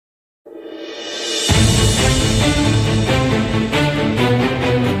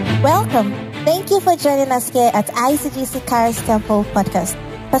Welcome. Thank you for joining us here at ICGC Charis Temple Podcast.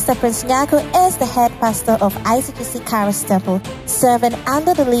 Pastor Prince Nyako is the head pastor of ICGC Charis Temple, serving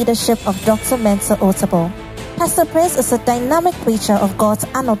under the leadership of Dr. Mensa Otabil. Pastor Prince is a dynamic preacher of God's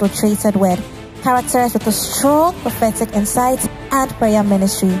unadulterated word, characterized with a strong prophetic insight and prayer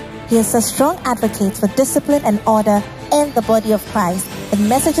ministry. He is a strong advocate for discipline and order in the body of Christ, with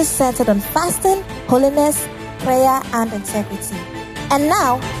messages centered on fasting, holiness, prayer, and integrity. And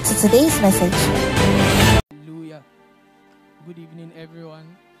now, to today's message. Hallelujah. Good evening,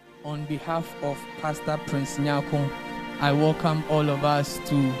 everyone. On behalf of Pastor Prince Nyako, I welcome all of us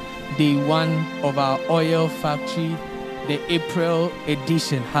to day one of our oil factory, the April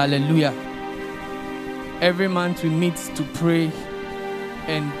edition. Hallelujah. Every month we meet to pray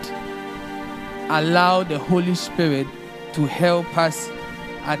and allow the Holy Spirit to help us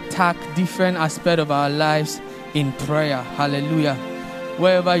attack different aspects of our lives in prayer. Hallelujah.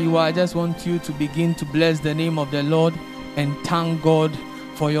 Wherever you are, I just want you to begin to bless the name of the Lord and thank God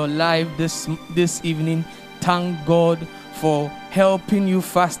for your life this evening. Thank God for helping you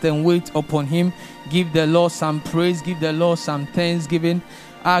fast and wait upon Him. Give the Lord some praise. Give the Lord some thanksgiving.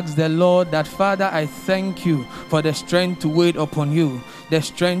 Ask the Lord that, Father, I thank you for the strength to wait upon you, the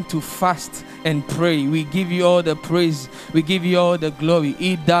strength to fast and pray. We give you all the praise. We give you all the glory.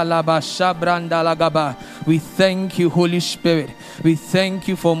 We thank you, Holy Spirit. We thank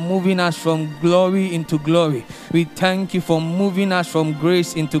you for moving us from glory into glory. We thank you for moving us from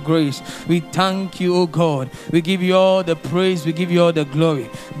grace into grace. We thank you, O God. We give you all the praise. We give you all the glory.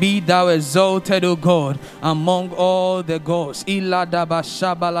 Be thou exalted, O God, among all the gods. We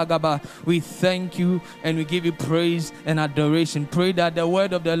thank you and we give you praise and adoration. Pray that the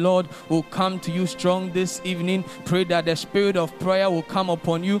word of the Lord will come to you strong this evening. Pray that the spirit of prayer will come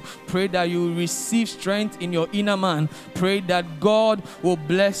upon you. Pray that you will receive strength in your inner man. Pray that God will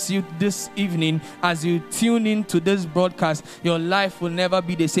bless you this evening as you tune in to this broadcast. Your life will never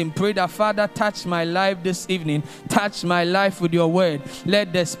be the same. Pray that, Father, touch my life this evening. Touch my life with your word.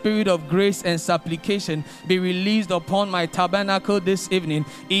 Let the spirit of grace and supplication be released upon my tabernacle this evening.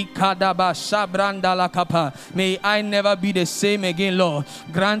 May I never be the same again, Lord.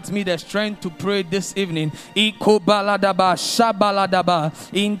 Grant me the strength to pray this evening. We give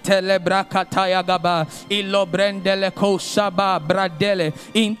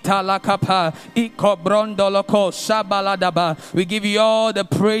you all the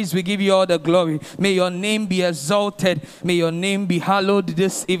praise. We give you all the glory. May your name be exalted. May your name be hallowed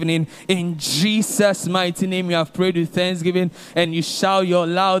this evening. In Jesus' mighty name, you have prayed with thanksgiving, and you shout your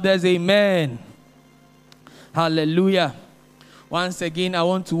loudest amen. Hallelujah. Once again, I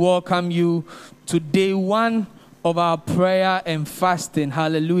want to welcome you to day one of our prayer and fasting.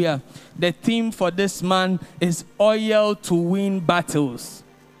 Hallelujah. The theme for this month is oil to win battles.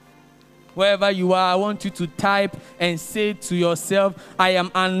 Wherever you are, I want you to type and say to yourself, I am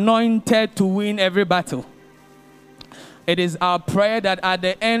anointed to win every battle. It is our prayer that at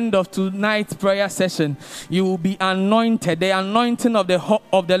the end of tonight's prayer session, you will be anointed. The anointing of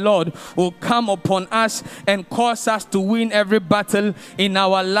the Lord will come upon us and cause us to win every battle in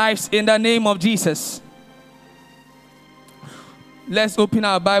our lives in the name of Jesus. Let's open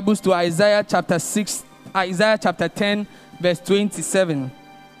our Bibles to Isaiah chapter 10, verse 27.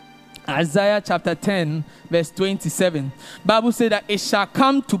 Isaiah chapter 10, verse 27. Bible says that it shall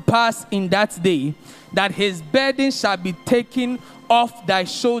come to pass in that day that his burden shall be taken off thy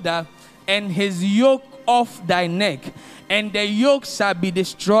shoulder and his yoke off thy neck, and the yoke shall be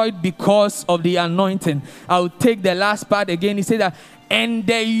destroyed because of the anointing. I'll take the last part again. He said that, and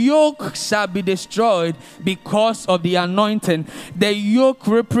the yoke shall be destroyed because of the anointing. The yoke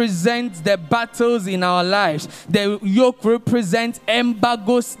represents the battles in our lives. The yoke represents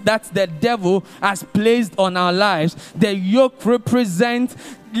embargoes that the devil has placed on our lives. The yoke represents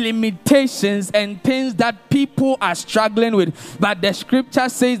limitations and things that people are struggling with. But the scripture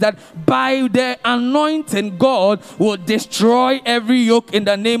says that by the anointing, God will destroy every yoke in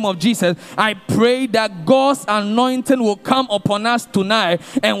the name of Jesus. I pray that God's anointing will come upon us tonight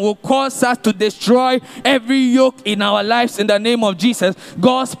and will cause us to destroy every yoke in our lives in the name of Jesus.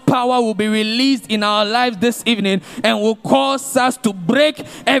 God's power will be released in our lives this evening and will cause us to break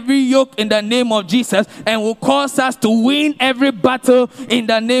every yoke in the name of Jesus and will cause us to win every battle in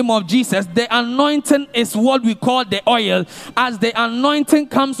the name of Jesus. The anointing is what we call the oil. As the anointing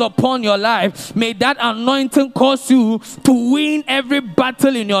comes upon your life, may that anointing cause you to win every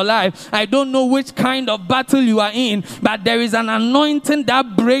battle in your life. I don't know which kind of battle you are in, but there is an anointing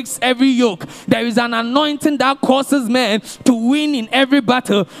that breaks every yoke. There is an anointing that causes men to win in every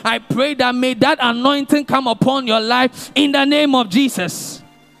battle. I pray that may that anointing come upon your life in the name of Jesus.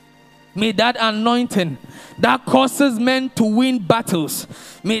 May that anointing that causes men to win battles,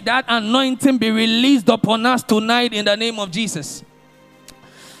 may that anointing be released upon us tonight in the name of Jesus.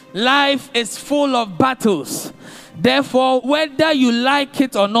 Life is full of battles. Therefore, whether you like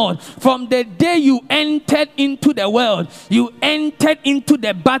it or not, from the day you entered into the world, you entered into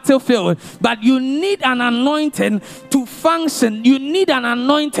the battlefield. But you need an anointing to function. You need an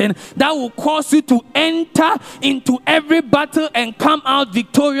anointing that will cause you to enter into every battle and come out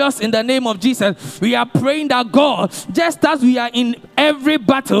victorious in the name of Jesus. We are praying that God, just as we are in every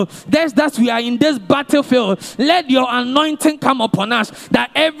battle, just as we are in this battlefield, let your anointing come upon us,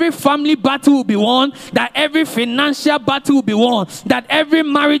 that every family battle will be won, that every financial battle will be won, that every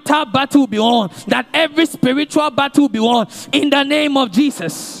marital battle will be won, that every spiritual battle will be won in the name of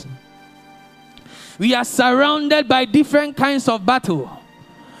Jesus. We are surrounded by different kinds of battle,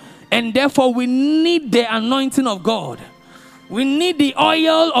 and therefore we need the anointing of God. We need the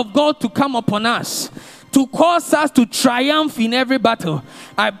oil of God to come upon us, to cause us to triumph in every battle.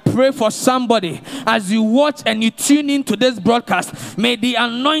 I pray for somebody as you watch and you tune into this broadcast. May the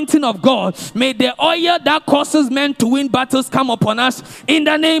anointing of God, may the oil that causes men to win battles come upon us in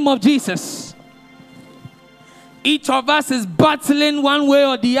the name of Jesus. Each of us is battling one way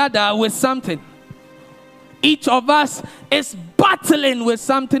or the other with something. Each of us is battling with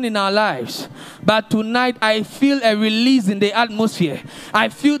something in our lives. But tonight I feel a release in the atmosphere. I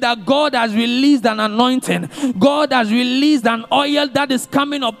feel that God has released an anointing. God has released an oil that is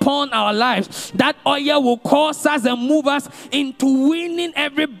coming upon our lives. That oil will cause us and move us into winning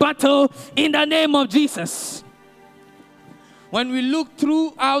every battle in the name of Jesus. When we look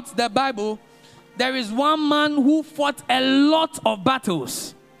throughout the Bible, there is one man who fought a lot of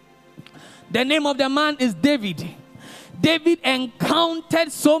battles. The name of the man is David. David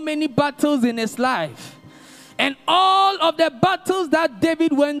encountered so many battles in his life. And all of the battles that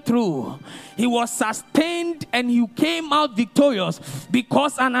David went through, he was sustained and he came out victorious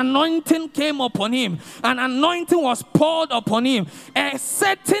because an anointing came upon him. An anointing was poured upon him. A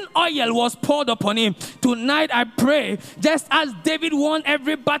certain oil was poured upon him. Tonight I pray, just as David won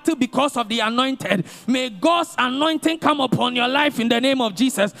every battle because of the anointed, may God's anointing come upon your life in the name of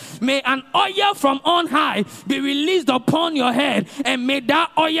Jesus. May an oil from on high be released upon your head, and may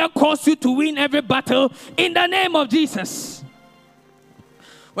that oil cause you to win every battle in the name of Jesus.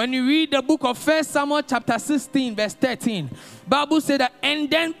 When you read the book of 1 Samuel chapter 16 verse 13, Bible said that, and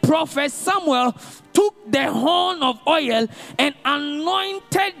then prophet Samuel took the horn of oil and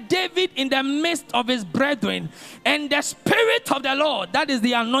anointed David in the midst of his brethren. And the Spirit of the Lord, that is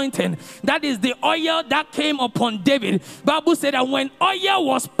the anointing, that is the oil that came upon David. Bible said that when oil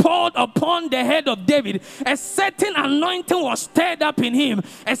was poured upon the head of David, a certain anointing was stirred up in him.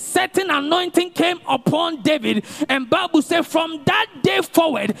 A certain anointing came upon David. And Bible said from that day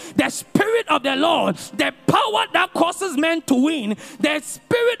forward, the Spirit of the Lord, the power that causes men to win, the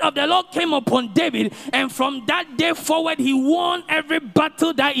Spirit of the Lord came upon David. And from that day forward, he won every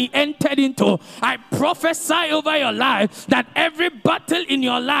battle that he entered into. I prophesy over your life that every battle in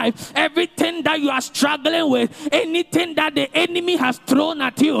your life, everything that you are struggling with, anything that the enemy has thrown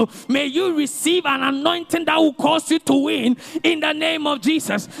at you, may you receive an anointing that will cause you to win in the name of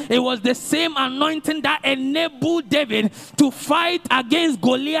Jesus. It was the same anointing that enabled David to fight against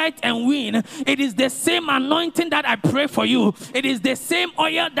Goliath and win. It is the same anointing that I pray for you. It is the same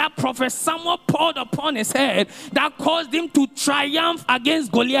oil that Prophet Samuel poured upon his head that caused him to triumph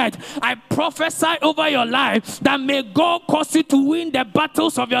against Goliath. I prophesy over your life that may God cause you to win the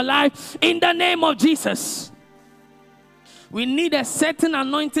battles of your life in the name of Jesus. We need a certain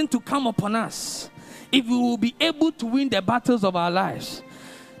anointing to come upon us if we will be able to win the battles of our lives.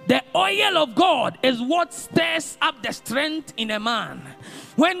 The oil of God is what stirs up the strength in a man.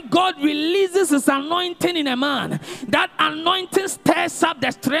 When God releases his anointing in a man, that anointing stirs up the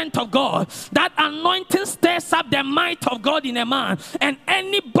strength of God. That anointing stirs up the might of God in a man. And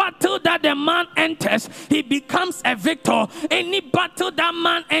any battle that the man enters, he becomes a victor. Any battle that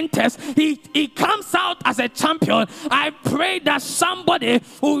man enters, he comes out as a champion. I pray that somebody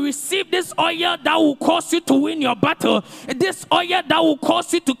will receive this oil that will cause you to win your battle. This oil that will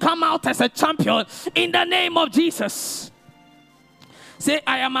cause you to come out as a champion in the name of Jesus. Say,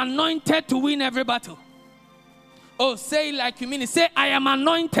 I am anointed to win every battle. Oh, say it like you mean it. Say, I am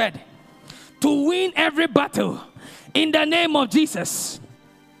anointed to win every battle in the name of Jesus.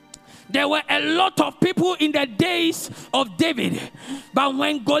 There were a lot of people in the days of David. But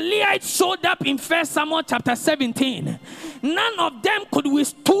when Goliath showed up in 1 Samuel chapter 17, none of them could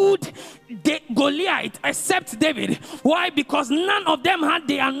withstand Goliath except David. Why? Because none of them had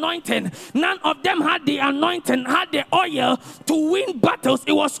the anointing. None of them had the anointing, had the oil to win battles.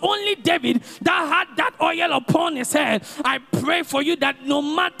 It was only David that had that oil upon his head. I pray for you that no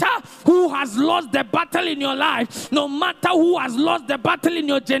matter who has lost the battle in your life, no matter who has lost the battle in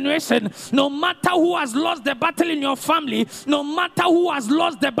your generation, no matter who has lost the battle in your family, no matter who has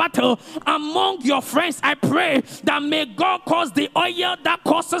lost the battle among your friends, I pray that may God cause the oil that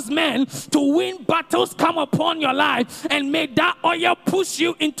causes men to win battles come upon your life, and may that oil push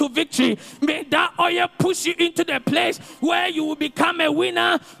you into victory. May that oil push you into the place where you will become a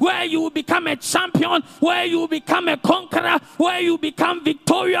winner, where you will become a champion, where you will become a conqueror, where you become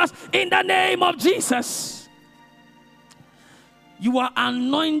victorious in the name of Jesus. You are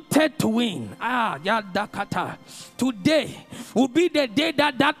anointed to win. Today will be the day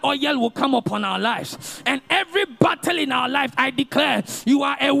that oil will come upon our lives. And every battle in our life, I declare, you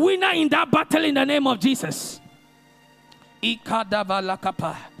are a winner in that battle in the name of Jesus.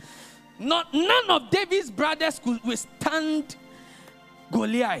 None of David's brothers could withstand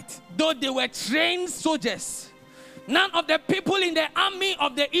Goliath, though they were trained soldiers. None of the people in the army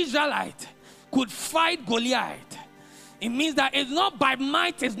of the Israelites could fight Goliath. It means that it's not by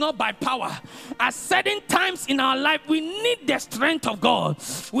might, it's not by power. At certain times in our life, we need the strength of God.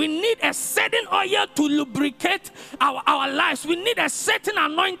 We need a certain oil to lubricate our lives. We need a certain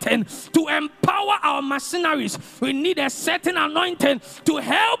anointing to empower our machineries. We need a certain anointing to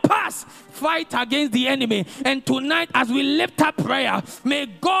help us fight against the enemy. And tonight, as we lift up prayer, may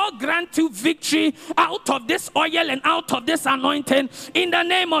God grant you victory out of this oil and out of this anointing in the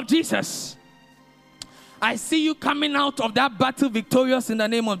name of Jesus. I see you coming out of that battle victorious in the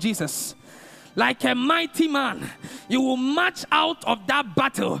name of Jesus. Like a mighty man, you will march out of that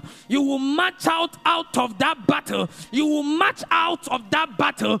battle. You will march out of that battle. You will march out of that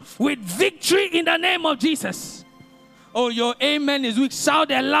battle with victory in the name of Jesus. Oh, your amen is weak. Shout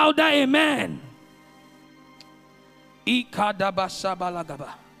a louder amen.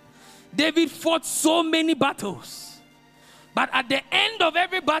 David fought so many battles, but at the end of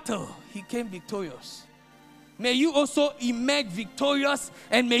every battle, he came victorious. May you also emerge victorious,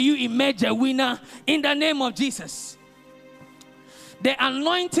 and may you emerge a winner in the name of Jesus. The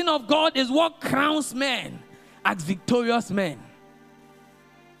anointing of God is what crowns men as victorious men.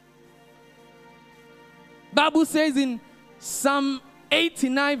 Bible says in Psalm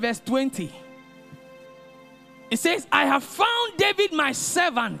 89 verse 20, it says, I have found David my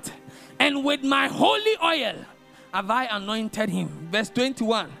servant, and with my holy oil have I anointed him. Verse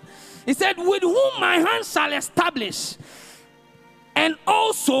 21. He said, with whom my hand shall establish, and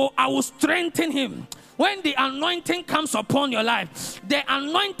also I will strengthen him. When the anointing comes upon your life, the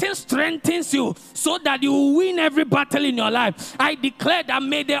anointing strengthens you so that you will win every battle in your life. I declare that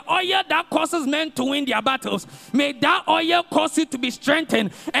may the oil that causes men to win their battles, may that oil cause you to be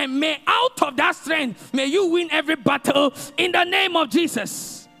strengthened, and may out of that strength, may you win every battle in the name of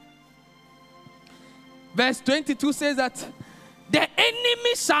Jesus. Verse 22 says that the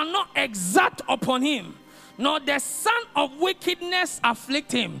enemy shall not exact upon him, nor the son of wickedness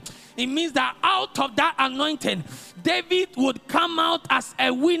afflict him. It means that out of that anointing, David would come out as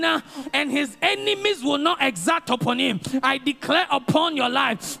a winner, and his enemies will not exact upon him. I declare upon your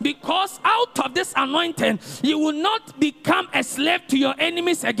life, because out of this anointing, you will not become a slave to your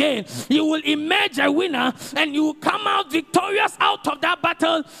enemies again. You will emerge a winner, and you will come out victorious out of that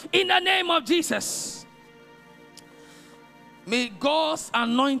battle in the name of Jesus. May God's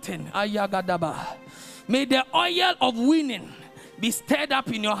anointing, may the oil of winning be stirred up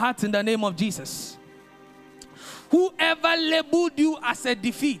in your heart in the name of Jesus. Whoever labeled you as a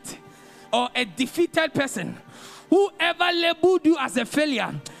defeat or a defeated person, whoever labeled you as a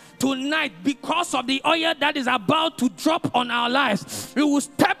failure, tonight, because of the oil that is about to drop on our lives, we will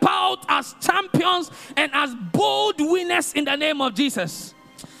step out as champions and as bold winners in the name of Jesus.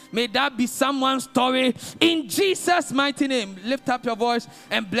 May that be someone's story in Jesus' mighty name. Lift up your voice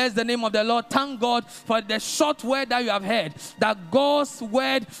and bless the name of the Lord. Thank God for the short word that you have heard, that God's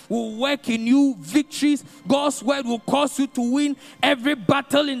word will work in you victories. God's word will cause you to win every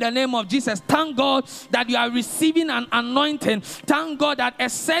battle in the name of Jesus. Thank God that you are receiving an anointing. Thank God that a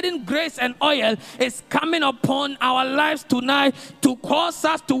certain grace and oil is coming upon our lives tonight to cause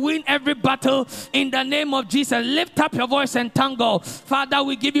us to win every battle in the name of Jesus. Lift up your voice and thank God. Father,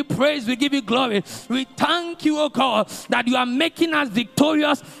 we give you you praise, we give you glory. We thank you, oh God, that you are making us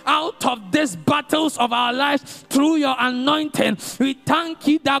victorious out of these battles of our lives through your anointing. We thank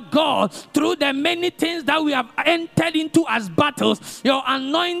you that, God, through the many things that we have entered into as battles, your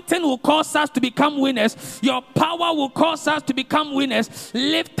anointing will cause us to become winners. Your power will cause us to become winners.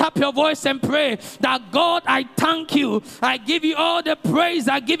 Lift up your voice and pray that, God, I thank you. I give you all the praise.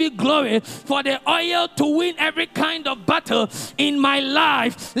 I give you glory for the oil to win every kind of battle in my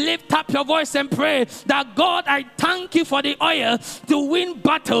life. Lift up your voice and pray that, God, I thank you for the oil to win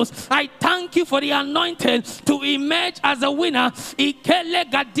battles. I thank you for the anointing to emerge as a winner.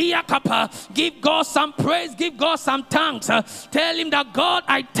 Give God some praise. Give God some thanks. Tell him that, God,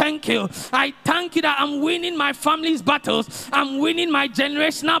 I thank you. I thank you that I'm winning my family's battles. I'm winning my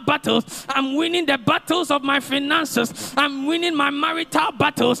generational battles. I'm winning the battles of my finances. I'm winning my marital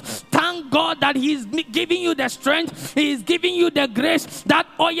battles. Thank God that he's giving you the strength. He is giving you the grace. That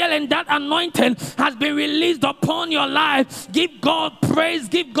oil and that anointing has been released upon your life. Give God praise.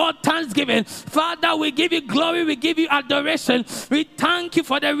 Give God thanksgiving. Father, we give you glory. We give you adoration. We thank you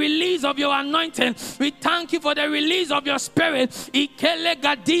for the release of your anointing. We thank you for the release of your spirit. Ikele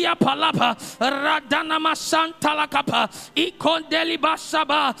gadia palapa radanama santalakapa ikondeli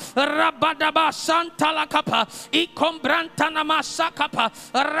basaba rabadaba santalakapa ikombrantanama sakapa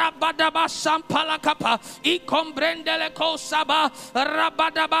rabadaba sampalakapa ikombrendele kosaba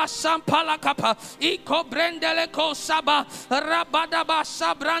rabadaba sampalakapa ikobrendele kosaba rabadaba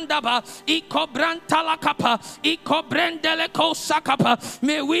sabrandaba ikobrantalakapa ikobrendele kosakapa.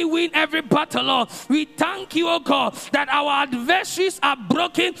 May we win every battle, Lord. We thank you, oh God, that our adversaries are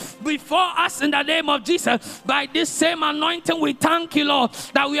broken before us in the name of Jesus. By this same anointing, we thank you, Lord,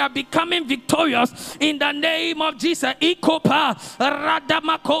 that we are becoming victorious in the name of Jesus. Ikopa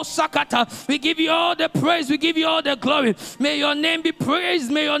radamako sakata. We give you all the praise. We give you all the glory. May your name be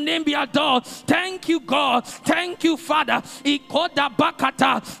praised. May your name be adored. Thank you, God. Thank you, Father. Ikoda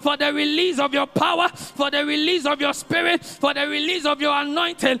bakata, for the release of your power, for the release of your spirit, for the release of your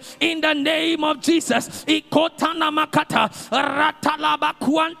anointing in the name of Jesus. Ikotana makata ratalaba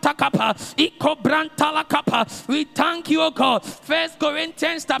kwanta kapa ikobrantala kapa. We thank you, O God. 1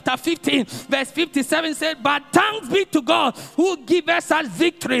 Corinthians chapter 15 verse 57 said, but thanks be to God who gives us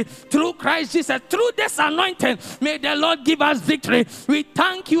victory through Christ Jesus. Through this anointing, may the Lord give us victory. We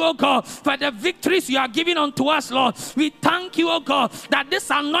thank you, O God, for the victories you are giving unto us, Lord. We thank you, O God, that this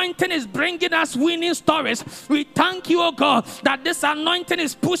anointing is bringing us winning stories. We thank you, O God, that this anointing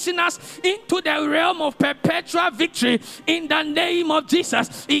is pushing us into the realm of perpetual victory in the name of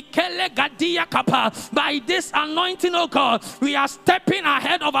Jesus. By this anointing, oh God, we are stepping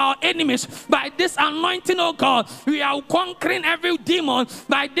ahead of our enemies. By this anointing, oh God, we are conquering every demon.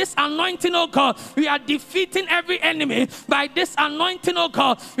 By this anointing, oh God, we are defeating every enemy. By this anointing, oh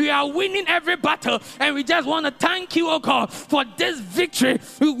God, we are winning every battle. And we just want to thank you, oh God, for this victory.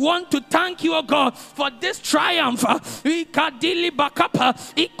 We want to thank you, oh God, for this triumph. We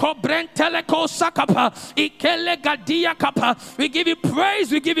give you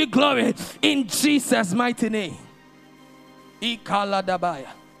praise, we give you glory in Jesus' mighty name. I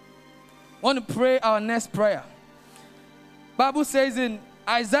want to pray our next prayer. Bible says in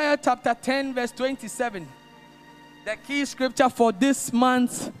Isaiah chapter 10 verse 27, the key scripture for this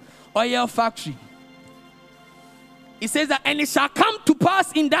month's oil factory. It says that, and it shall come to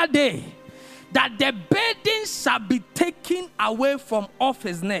pass in that day that the burden shall be taken away from off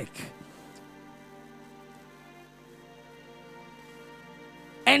his neck,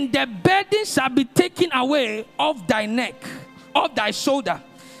 and the burden shall be taken away off thy neck, off thy shoulder,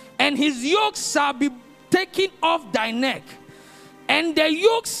 and his yoke shall be taken off thy neck, and the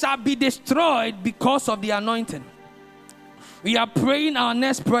yoke shall be destroyed because of the anointing. We are praying our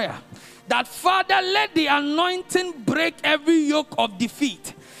next prayer that, Father, let the anointing break every yoke of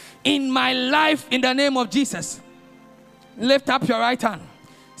defeat in my life in the name of Jesus. Lift up your right hand.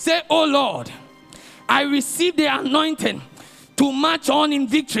 Say, oh Lord, I receive the anointing to march on in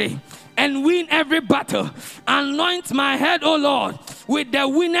victory and win every battle. Anoint my head, oh Lord, with the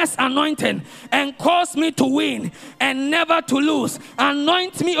winner's anointing and cause me to win and never to lose.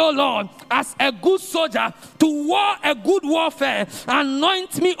 Anoint me, oh Lord, as a good soldier to war a good warfare.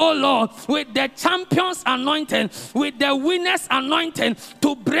 Anoint me, oh Lord, with the champion's anointing, with the winner's anointing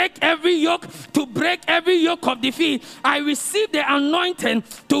to break every yoke, to break every yoke of defeat. I receive the anointing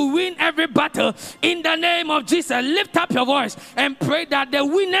to win every battle in the name of Jesus. Lift up your voice and pray that the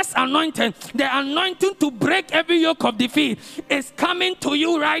winner's anointing, the anointing to break every yoke of defeat, is coming to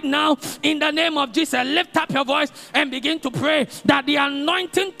you right now in the name of Jesus. Lift up your voice and begin to pray that the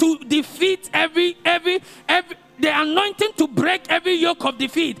anointing to defeat the anointing to break every yoke of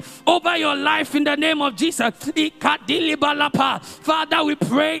defeat over your life in the name of Jesus. Father, we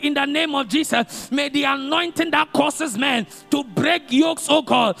pray in the name of Jesus. May the anointing that causes men to break yokes, oh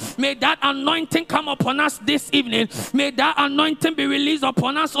God, may that anointing come upon us this evening. May that anointing be released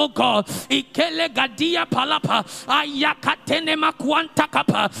upon us, oh God.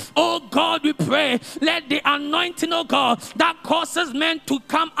 Oh God, we pray, let the anointing, oh God, that causes men to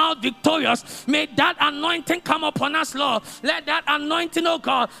come out victorious, may that anointing come upon us, Lord. Let that anointing, oh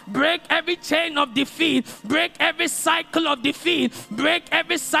God, break every chain of defeat, break every cycle of defeat, break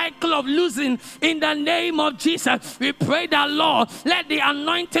every cycle of losing in the name of Jesus. We pray that, Lord, let the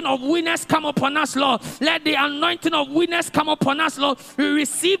anointing of winners come upon us, Lord. Let the anointing of winners come upon us, Lord. We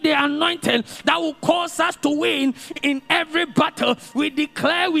receive the anointing that will cause us to win in every battle. We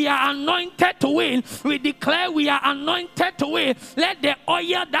declare we are anointed to win. We declare we are anointed to win. Let the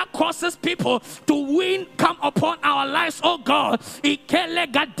oil that causes people to win come upon our lives, oh God. Ikele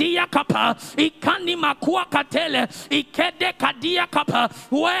gadia kapa, ikani makua katele, ikede kadia kapa.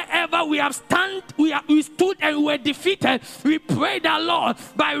 Wherever we have we stood and we were defeated, we pray that, Lord,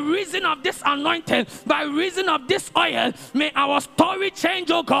 by reason of this anointing, by reason of this oil, may our story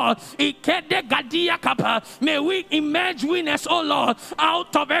change, oh God. Ikede gadia kapa. May we emerge winners, oh Lord,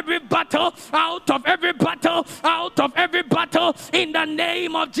 out of every battle, out of every battle, out of every battle, in the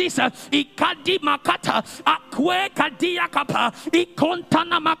name of Jesus. Ikadi makata, akwe kadia kapa,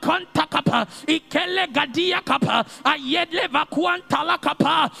 ikontana makonta kapa, ikele gadia kapa, ayedle vakuanta la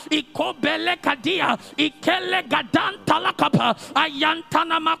kapa, ikobele kadia, ikele gadan talakapa,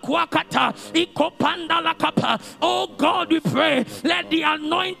 ayantana makuakata, ikopanda la kapa. Oh God, we pray, let the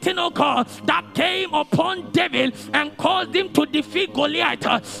anointing, oh God, that came upon David and caused him to defeat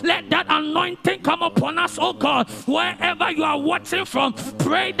Goliath, let that anointing come upon us, oh God. Wherever you are watching from,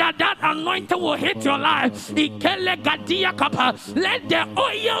 pray that that anointing will hit your life. Ikele gadia kapa. Let the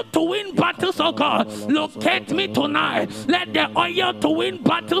oil to win battles, oh God, locate me tonight. Let the oil to win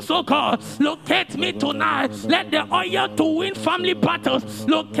battles, oh God, locate me tonight. Let the oil to win family battles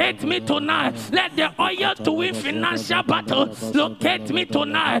locate me tonight. Let the oil to win financial battles locate me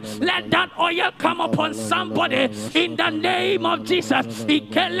tonight. Let that oil come upon somebody in the name of Jesus.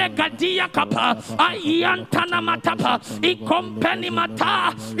 Ikele gadia kapa, ayantana matapa, ikompeni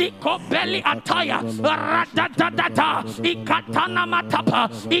mata, ikobeli ataya, radadadada, ikatana matapa,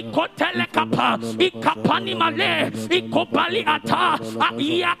 ikotele kapa, ikapani male, ikobali ata,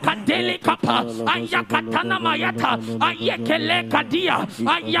 ayakadele kapa, ayakatana mayata, ayekele kadia,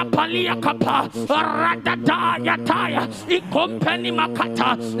 ayapali kapa, radada yataya, ikompeni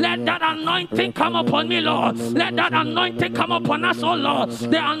makata. Let that anointing come upon me, Lord. Let that anointing come upon us, oh Lord.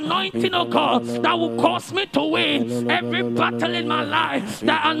 The anointing, oh God, that will cause me to win every battle in my life.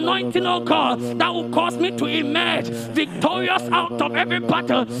 The anointing, oh God, that will cause me to emerge victorious out of every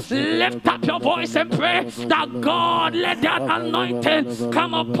battle. Lift up your voice and pray that, God, let that anointing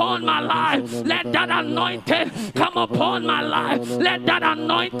come upon my life. Let that anointing come upon my life. Let that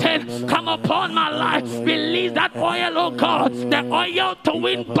anointing come upon my life. Release that oil, oh God, the oil to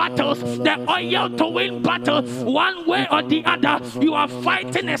win battles, the oil to win battles. One way or the other, you are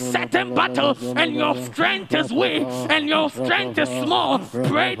fighting a certain battle and your strength is weak and your strength is small.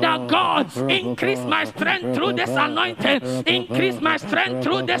 Pray that, God, increase my strength through this anointing, increase my strength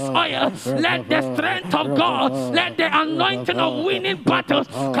through this oil. Let the strength of God, let the anointing of winning battles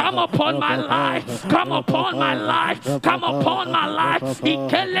come upon my life, come upon my life, come upon my life.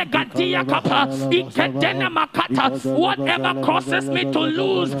 Ikele gadia kapa, ikedene makata. Whatever causes me to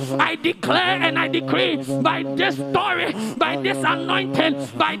lose, I declare and I decree, by this story, by this anointing,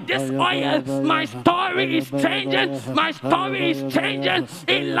 by this oil, my story is changing, my story is changing.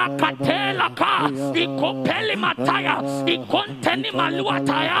 Ilakatelaka, ikopeli mataya, ikonteni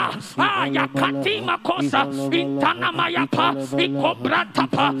maluataya, ayakati makosa, intana mayapa,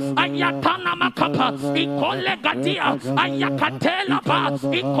 ikobratapa, ayatana makapa, ikolegadia, ayakatelapa,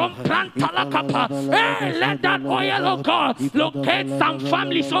 ikomprantala. Hey, let that oil, oh God, locate some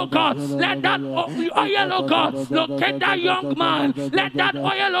families, oh God. Let that oil, oh God, locate that young man. Let that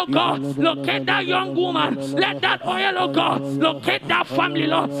oil, oh God, locate that young woman. Let that oil, oh God, locate that family,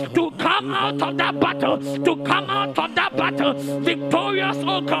 Lord, to come out of that battle, to come out of that battle victorious,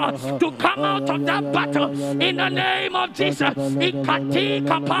 oh God, to come out of that battle in the name of Jesus. Ikati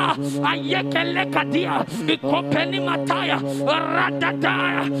kapa, ayekele kadia, ikopeni mataya,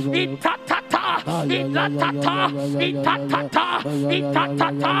 radadaya, itatata, itatata, itatata,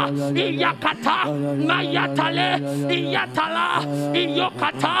 itatata, iyakata, mayatale, iyatala,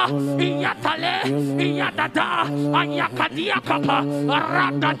 iyokata, iyatale, iyadada, ayakadia kapa,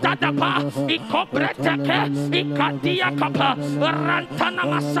 radadadapa, ikobreteke, ikadia kapa, rantana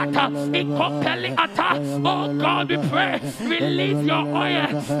masata, ikopeli ata. Oh God, we pray, release your oil,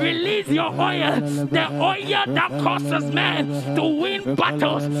 release your oil, the oil that causes men to win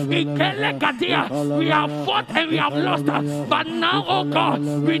battles. We have fought and we have lost, but now, oh God,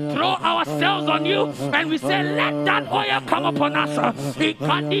 we throw ourselves on you and we say, let that oil come upon us.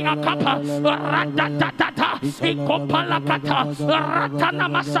 Ikadia kapa, radadadada, ikopalakata, ratana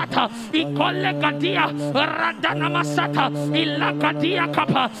masata, ikolegadia, radana masata, ilakadia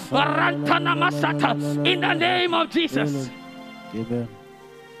kapa, rantana masata. In the name of Jesus. Amen.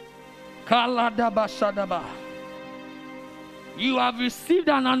 Kaladabashadaba. You have received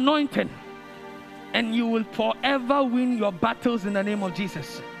an anointing and you will forever win your battles in the name of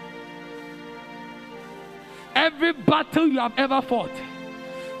Jesus. Every battle you have ever fought,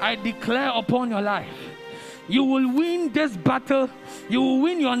 I declare upon your life, you will win this battle, you will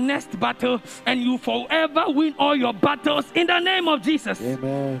win your next battle, and you forever win all your battles in the name of Jesus.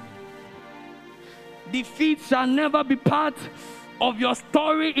 Amen. Defeat shall never be part of your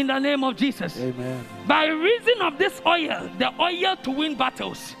story in the name of Jesus. Amen. By reason of this oil, the oil to win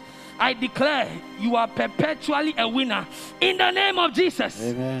battles, I declare you are perpetually a winner in the name of Jesus.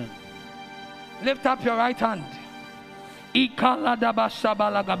 Amen. Lift up your right hand.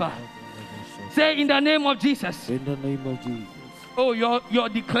 Say in the name of Jesus. In the name of Jesus. Oh, your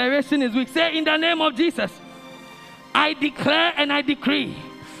declaration is weak. Say in the name of Jesus. I declare and I decree,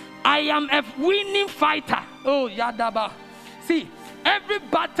 I am a winning fighter. Oh, Yadaba. See, every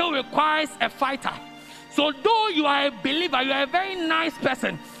battle requires a fighter. So though you are a believer, you are a very nice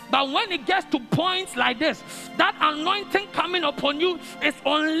person, but when it gets to points like this, that anointing coming upon you is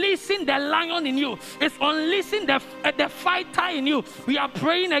unleashing the lion in you. It's unleashing the fighter in you. We are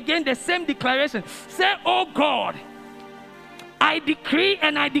praying again the same declaration. Say, oh God, I decree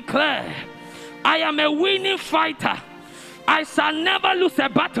and I declare, I am a winning fighter. I shall never lose a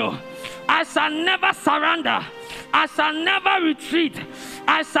battle. I shall never surrender. I shall never retreat.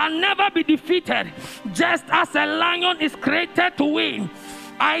 I shall never be defeated. Just as a lion is created to win,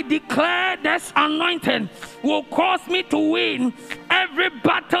 I declare this anointing will cause me to win every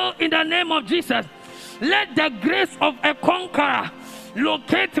battle in the name of Jesus. Let the grace of a conqueror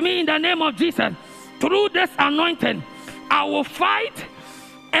locate me in the name of Jesus. Through this anointing, I will fight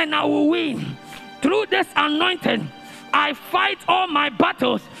and I will win. Through this anointing, I fight all my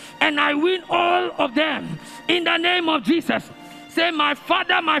battles and I win all of them in the name of Jesus. Say, my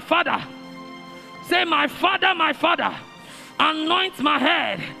Father, my Father. Say, my Father, my Father. Anoint my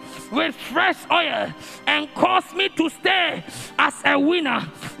head with fresh oil and cause me to stay as a winner.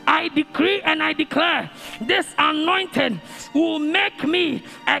 I decree and I declare this anointing will make me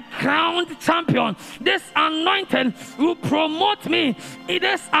a crowned champion. This anointing will promote me.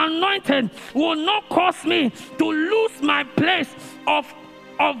 This anointing will not cause me to lose my place of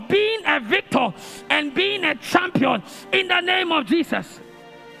being a victor and being a champion in the name of Jesus.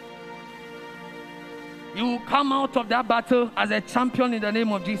 You will come out of that battle as a champion in the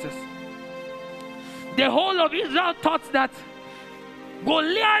name of Jesus. The whole of Israel thought that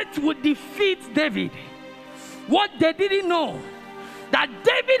Goliath would defeat David. What they didn't know, that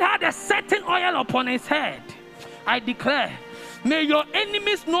David had a certain oil upon his head. I declare, may your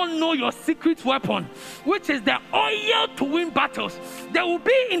enemies not know your secret weapon, which is the oil to win battles. They will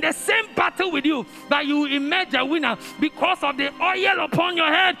be in the same battle with you, but you will emerge a winner because of the oil upon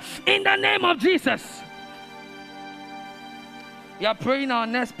your head in the name of Jesus. We are praying our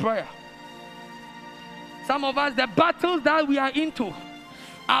next prayer. Some of us, the battles that we are into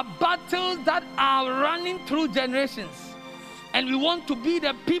are battles that are running through generations. And we want to be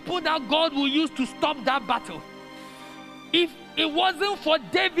the people that God will use to stop that battle. If it wasn't for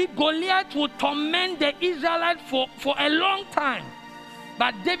David, Goliath would torment the Israelites for a long time.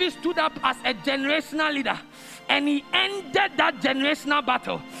 But David stood up as a generational leader and he ended that generational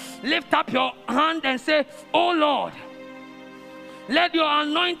battle. Lift up your hand and say, oh Lord, let your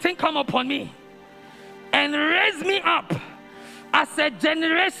anointing come upon me and raise me up as a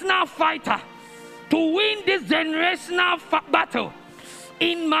generational fighter to win this generational battle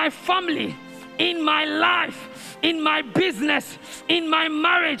in my family, in my life, in my business, in my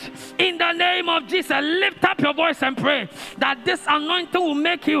marriage, in the name of Jesus. Lift up your voice and pray that this anointing will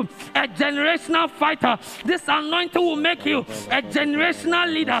make you a generational fighter. This anointing will make you a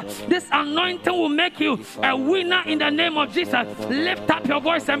generational leader. This anointing will make you a winner in the name of Jesus. Lift up your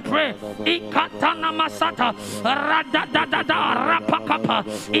voice and pray. Ikatana masata radadadada rapakapa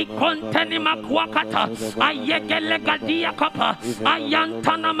ikonteni makwakata ayegele gadia kapa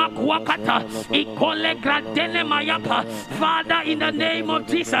ayantana makwakata ikole gradene mayapa. Father, in the name of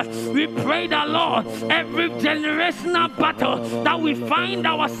Jesus, we pray that, Lord, every generational battle that we find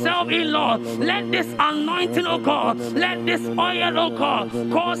ourselves in, Lord, let this anointing, oh God, let this oil, oh God,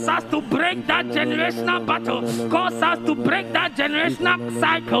 cause us to break that generational battle, cause us to break that generational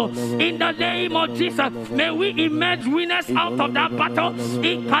cycle. In the name of Jesus, may we emerge winners out of that battle.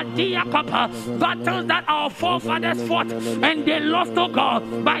 Battles that our forefathers fought and they lost, oh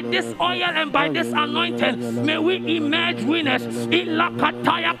God, by this oil and by this anointing, may we emerge winners.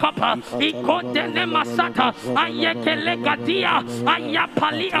 Ilakataya kapa ikodene masata ayekele gadia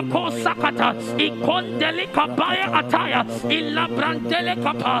ayapali akosakata ikondele kabaya ataya ilabrandele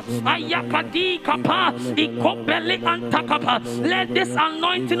kapa ayakadi kapa ikobele antakapa. Let this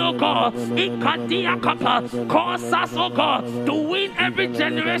anointing, oh God, ikadia kapa, cause us, oh God, to win every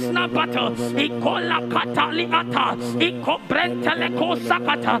generational battle. Ikola katali ata ikobrentele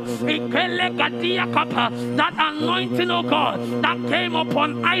kosakata ikele gadia kapa. That anointing, oh God, that came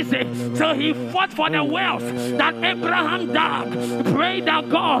upon Isaac till he fought for the wealth that Abraham dug. Pray that,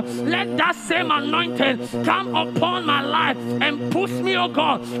 God, let that same anointing come upon my life and push me, oh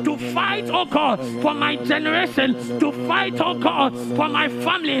God, to fight, oh God, for my generation, to fight, oh God, for my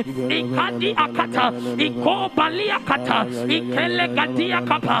family. Ikadi akata ikobali akata ikele gadia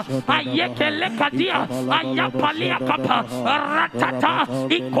kapa ayekele gadia ayapali akapa ratata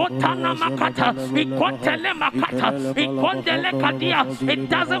ikotana makata ikotele makata ikondele kadia. It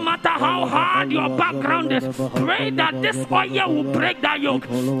doesn't matter how hard your background is. Pray that this oil will break that yoke.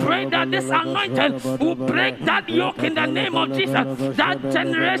 Pray that this anointing will break that yoke in the name of Jesus. That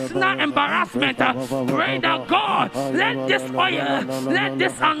generational embarrassment. Pray that, God, let this oil, let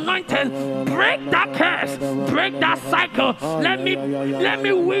this anointing break that curse, break that cycle. Let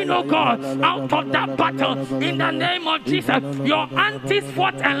me win, oh God, out of that battle in the name of Jesus. Your aunties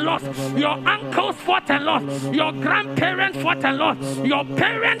fought and lost. Your uncles fought and lost. Your grandparents fought and lost. Your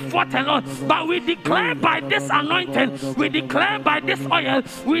parents fought and lost. But we declare by this anointing, we declare by this oil,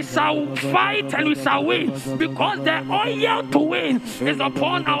 we shall fight and we shall win, because the oil to win is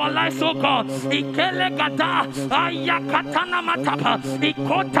upon our lives, oh God. Ikele gada ayakatana matapa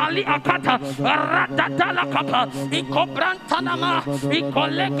ikotali akata radadala kapa ikobrantana ma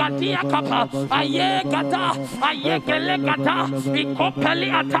ikole gadia kapa ayegada ayekele gada ikopeli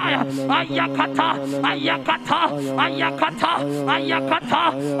ataya ayakata ayakata ayakata ayakata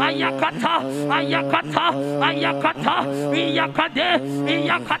ayakata ayakata ayakata iyakade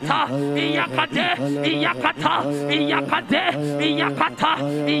iyakata iyakade iyakata iyakade iyakata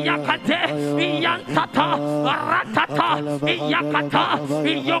iyakade iyantata ratata iyakata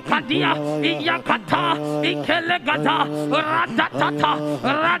iyokadia iyakata ikelegada ratatata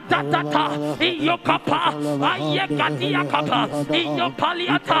ratatata iyokapa ayekadia kapa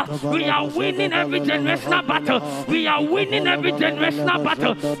iyopaliata. We are winning every generational battle. We are winning every generational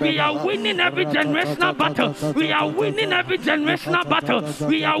battle. We are winning every generational battle. We are winning every generational battle.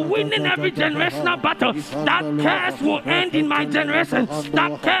 We are winning every generational battle. That curse will end in my generation.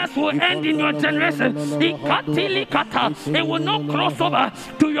 That curse will end in your generation. It will not cross over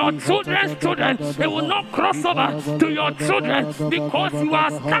to your children's children. It will not cross over to your children, because you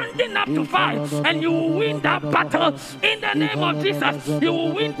are standing up to fight and you will win that battle in the name of Jesus. You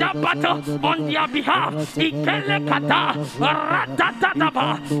will win that battle on their behalf. In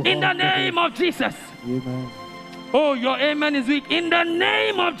the name of Jesus. Amen. Oh, your amen is weak. In the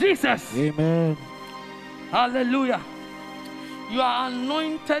name of Jesus. Amen. Hallelujah. You are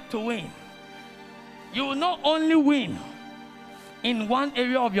anointed to win. You will not only win in one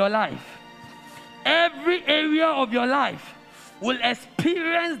area of your life. Every area of your life will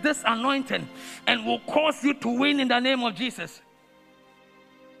experience this anointing and will cause you to win in the name of Jesus.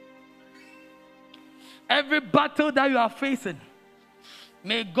 Every battle that you are facing,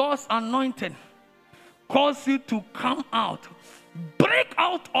 may God's anointing cause you to come out, break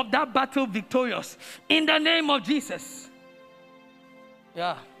out of that battle victorious in the name of Jesus.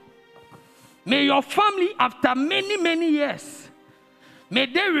 Yeah. May your family, after many, many years, may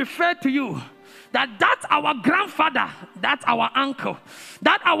they refer to you that's our grandfather, that's our uncle,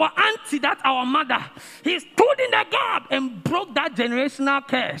 that's our auntie, that's our mother. He stood in the gap and broke that generational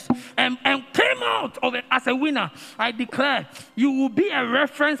curse and came out of it as a winner. I declare you will be a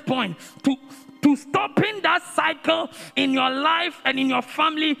reference point to stopping that cycle in your life and in your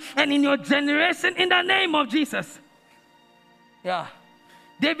family and in your generation in the name of Jesus. Yeah.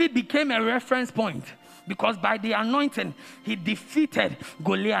 David became a reference point because by the anointing, he defeated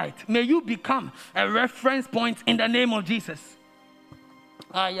Goliath. May you become a reference point in the name of Jesus.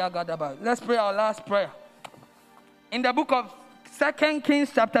 Let's pray our last prayer. In the book of 2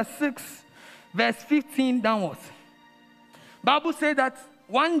 Kings chapter 6, verse 15 downwards. Bible says that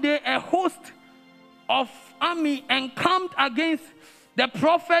one day a host of army encamped against the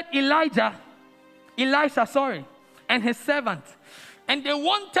prophet Elisha, and his servant. And they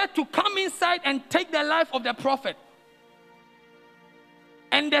wanted to come inside and take the life of the prophet.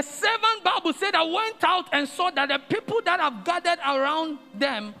 And the servant, Bible said, I went out and saw that the people that have gathered around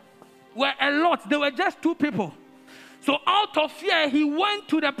them were a lot. They were just 2 people. So out of fear, he went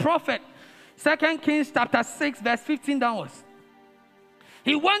to the prophet. 2 Kings chapter 6, verse 15 downwards.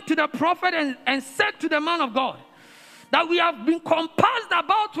 He went to the prophet and said to the man of God that we have been compassed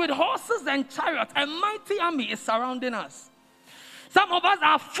about with horses and chariots. A mighty army is surrounding us. Some of us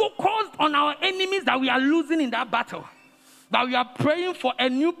are focused on our enemies that we are losing in that battle. But we are praying for a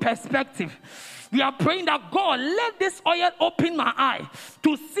new perspective. We are praying that God, let this oil open my eye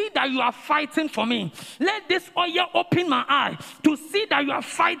to see that you are fighting for me. Let this oil open my eye to see that you are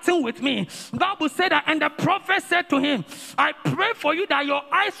fighting with me. Bible said that, and the prophet said to him, I pray for you that your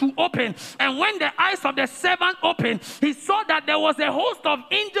eyes will open. And when the eyes of the servant opened, he saw that there was a host of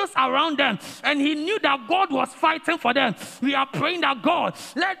angels around them. And he knew that God was fighting for them. We are praying that God,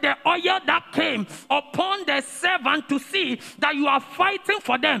 let the oil that came upon the servant to see that you are fighting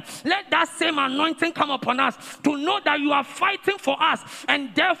for them. Let that same anointing come upon us to know that you are fighting for us,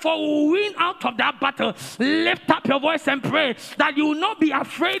 and therefore we will win out of that battle. Lift up your voice and pray that you will not be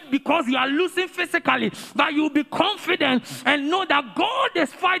afraid because you are losing physically, but you will be confident and know that God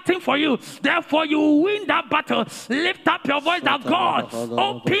is fighting for you. Therefore you will win that battle. Lift up your voice that God,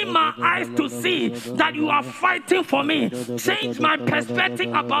 open my eyes to see that you are fighting for me. Change my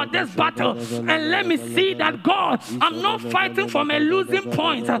perspective about this battle and let me see that God, I'm not fighting from a losing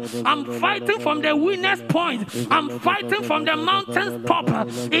point. I'm fighting from the winner's point. I'm fighting from the mountain's top.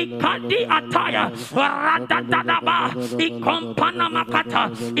 Ikadi ataya, radadadaba, ikompana makata,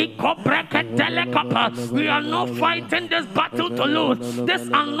 ikobreketelekapa. We are not fighting this battle to lose. This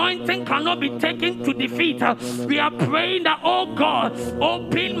anointing cannot be taken to defeat. We are praying that, oh God,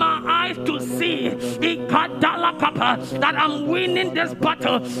 open my eyes to see ikadalakapa, that I'm winning this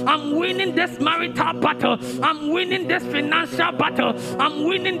battle. I'm winning this marital battle. I'm winning this financial battle. I'm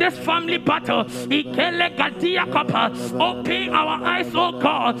winning this family battle. Open our eyes, oh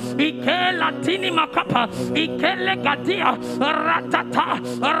God.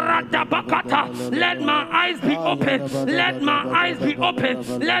 Let my eyes be open. Let my eyes be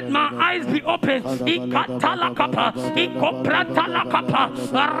open. Let my eyes be open.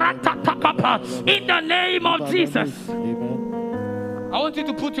 In the name of Jesus. I want you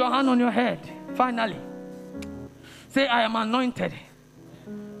to put your hand on your head. Finally. Say, I am anointed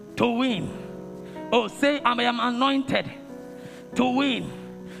to win. Oh, say, I am anointed to win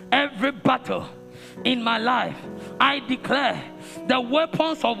every battle in my life. I declare the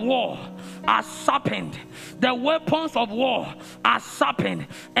weapons of war are sharpened. The weapons of war are sharpened,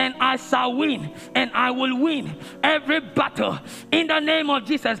 and I shall win, and I will win every battle in the name of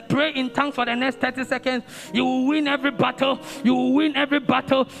Jesus. Pray in tongues for the next 30 seconds. You will win every battle. You will win every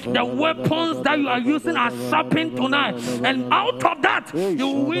battle. The weapons that you are using are sharpened tonight, and out of that, you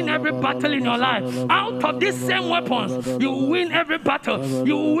will win every battle in your life. Out of these same weapons, you will win every battle.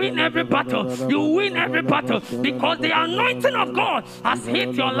 You will win every battle. You will win every battle because the anointing of God has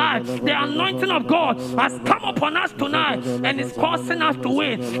hit your life. The anointing of God has come upon us tonight and is causing us to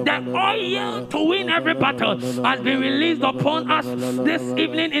win. The oil to win every battle has been released upon us this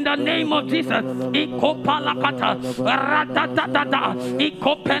evening in the name of Jesus.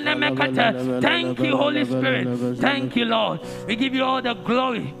 Thank you, Holy Spirit. Thank you, Lord. We give you all the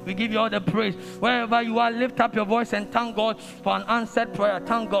glory. We give you all the praise. Wherever you are, lift up your voice and thank God for an answered prayer.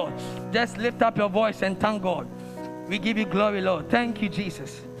 Thank God. Just lift up your voice and thank God. We give you glory, Lord. Thank you,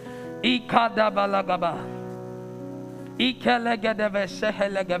 Jesus. Ikadabalagaba. Ikelegedeve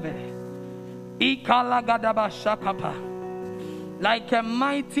shehelegebe. Ikalagadaba shakapa. Like a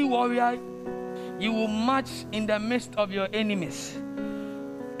mighty warrior, you will march in the midst of your enemies,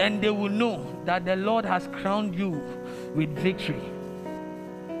 and they will know that the Lord has crowned you with victory.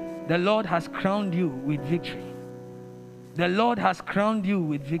 The Lord has crowned you with victory. The Lord has crowned you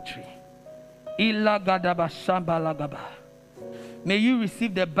with victory. May you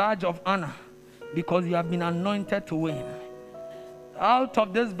receive the badge of honor because you have been anointed to win. Out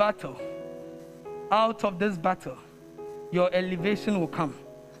of this battle, your elevation will come.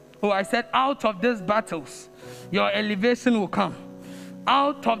 Oh, I said out of these battles, your elevation will come.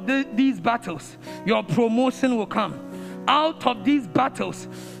 Out of these battles, your promotion will come. Out of these battles,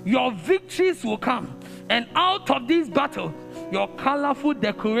 your victories will come. And out of these battles, your colorful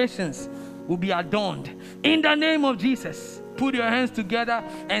decorations will be adorned. In the name of Jesus, put your hands together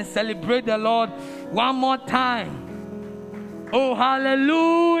and celebrate the Lord one more time. Oh,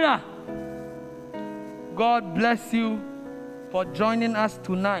 hallelujah. God bless you for joining us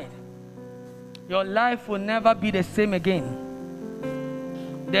tonight. Your life will never be the same again.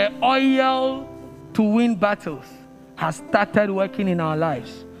 The oil to win battles has started working in our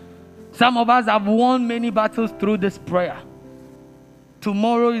lives. Some of us have won many battles through this prayer.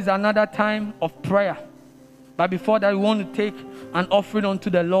 Tomorrow is another time of prayer. But before that, we want to take an offering unto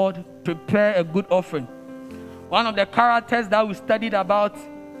the Lord. Prepare a good offering. One of the characters that we studied about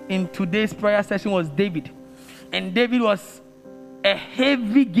in today's prayer session was David. And David was a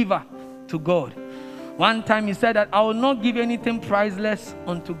heavy giver to God. One time he said that I will not give anything priceless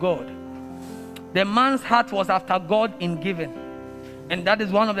unto God. The man's heart was after God in giving. And that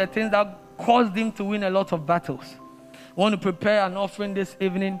is one of the things that caused him to win a lot of battles. I want to prepare an offering this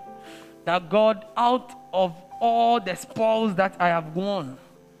evening that God, out of all the spoils that I have won,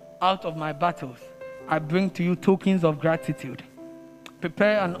 out of my battles, I bring to you tokens of gratitude.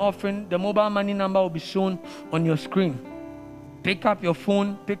 Prepare an offering. The mobile money number will be shown on your screen. Pick up your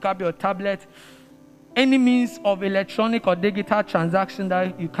phone, pick up your tablet, any means of electronic or digital transaction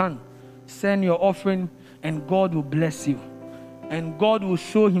that you can. Send your offering and God will bless you. And God will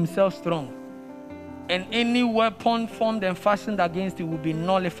show himself strong. And any weapon formed and fashioned against you will be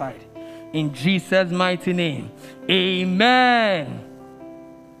nullified. In Jesus' mighty name. Amen.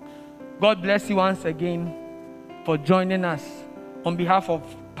 God bless you once again for joining us. On behalf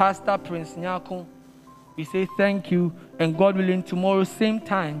of Pastor Prince Nyako, we say thank you. And God willing, tomorrow, same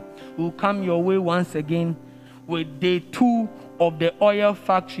time, we'll come your way once again with day 2 of the Oil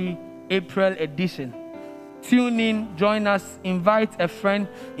Factory April edition. Tune in, join us, invite a friend,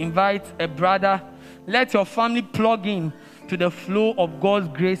 invite a brother. Let your family plug in to the flow of God's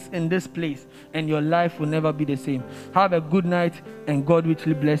grace in this place, and your life will never be the same. Have a good night, and God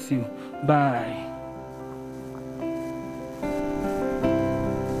richly bless you. Bye.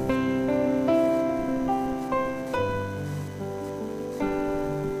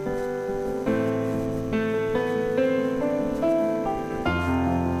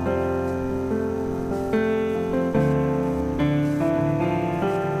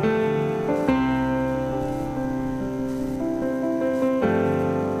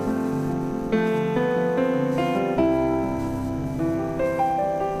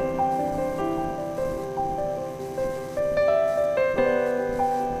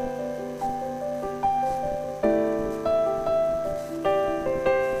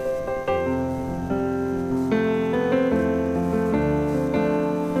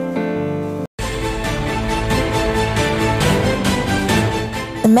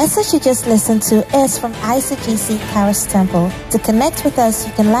 The message you just listened to is from ICGC Charis Temple. To connect with us,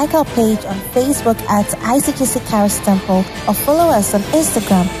 you can like our page on Facebook at ICGC Charis Temple or follow us on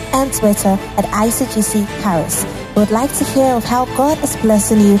Instagram and Twitter at ICGC Charis. We would like to hear of how God is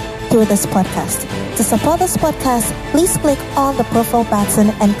blessing you through this podcast. To support this podcast, please click on the profile button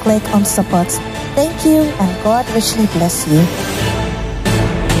and click on support. Thank you, and God richly bless you.